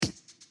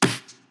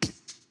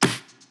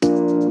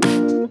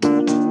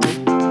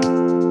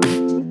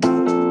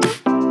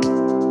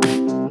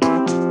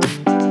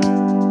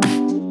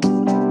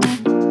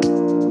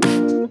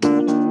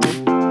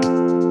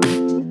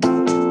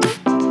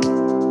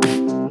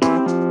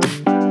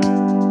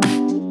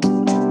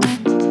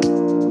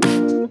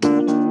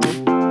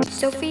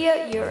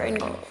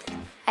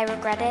I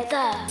regretted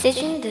the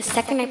decision the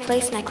second I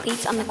placed my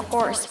cleats on the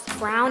course,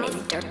 brown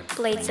and dirt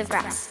blades of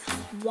grass.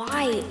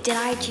 Why did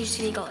I choose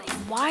to be goalie?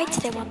 Why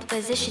did I want the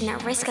position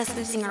that risked us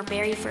losing our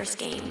very first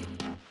game?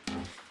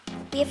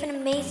 We have an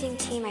amazing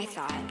team, I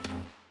thought.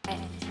 But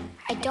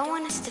I don't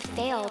want us to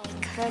fail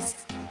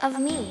because of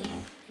me.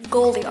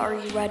 Goalie, are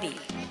you ready?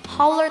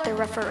 Hollered the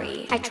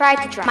referee. I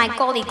tried to drop my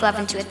goalie glove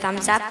into a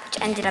thumbs up,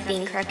 which ended up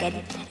being crooked.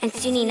 And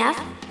soon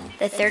enough,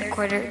 the third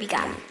quarter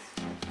began.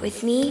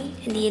 With me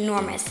in the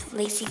enormous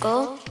Lacey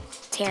goal,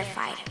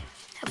 terrified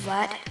of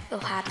what will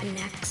happen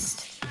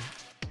next.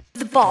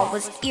 The ball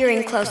was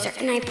earing closer,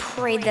 and I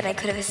prayed that I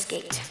could have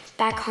escaped.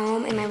 Back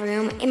home in my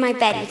room, in my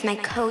bed with my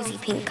cozy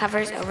pink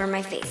covers over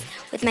my face,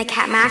 with my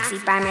cat Maxie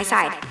by my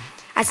side.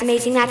 As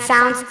amazing that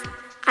sounds,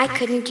 I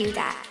couldn't do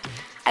that.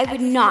 I would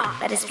not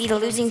let us be the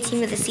losing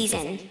team of the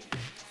season.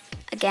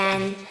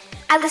 Again,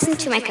 I listened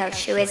to my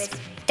coach, who is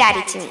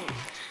daddy to me,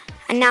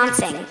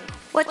 announcing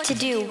what to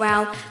do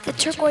while the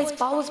turquoise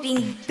ball was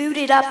being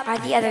booted up by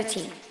the other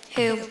team,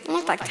 who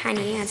looked like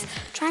tiny ants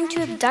trying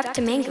to abduct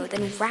a mango,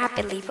 then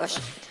rapidly push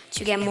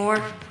to get more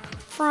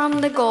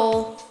from the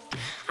goal.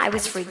 I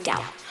was freaked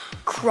out,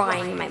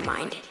 crying in my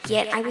mind,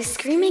 yet I was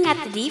screaming at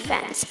the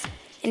defense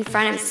in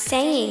front of him,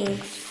 saying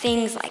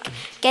things like,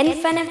 get in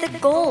front of the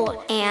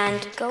goal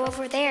and go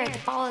over there, the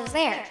ball is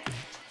there.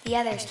 The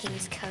other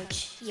team's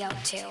coach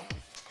yelled too.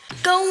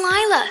 Go,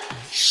 Lila!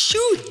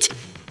 Shoot!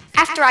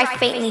 After I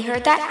faintly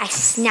heard that, I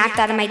snapped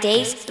out of my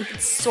daze and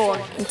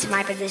soared into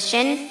my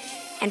position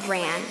and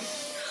ran.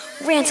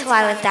 Ran to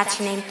Lila, if that's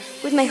her name,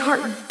 with my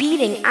heart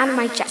beating out of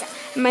my chest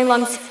and my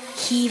lungs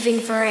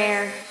heaving for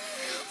air.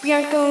 We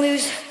aren't going to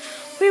lose.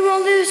 We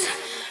won't lose.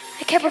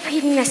 I kept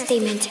repeating that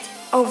statement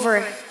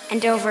over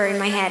and over in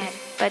my head,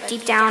 but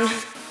deep down,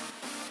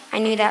 I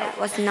knew that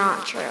was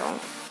not true.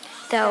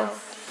 Though,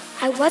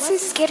 I wasn't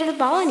scared of the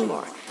ball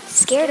anymore,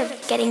 scared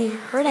of getting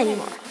hurt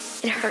anymore.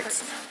 It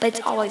hurts, but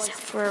it's always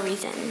for a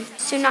reason.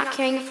 So not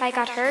caring if I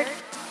got hurt,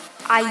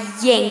 I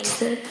yanked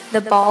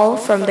the ball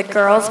from the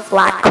girl's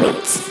black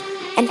cleats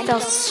and fell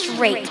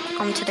straight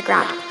onto the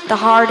ground. The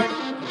hard,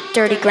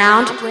 dirty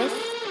ground with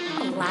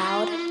a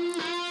loud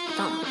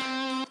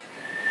thump.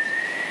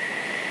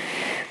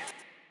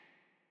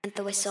 And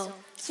the whistle.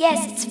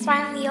 Yes, it's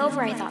finally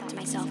over, I thought to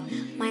myself.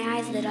 My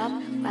eyes lit up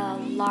while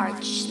a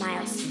large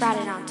smile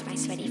sprouted onto my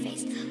sweaty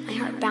face. My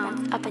heart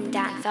bounced up and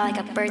down, felt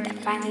like a bird that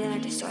finally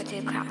learned to soar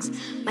through the clouds.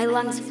 My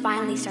lungs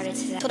finally started to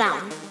settle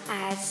down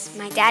as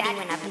my daddy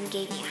went up and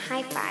gave me a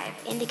high five,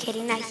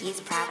 indicating that he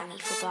is proud of me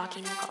for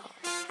blocking the goal.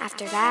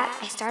 After that,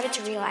 I started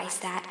to realize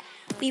that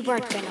we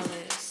weren't going to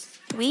lose.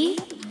 We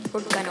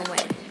were going to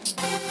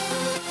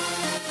win.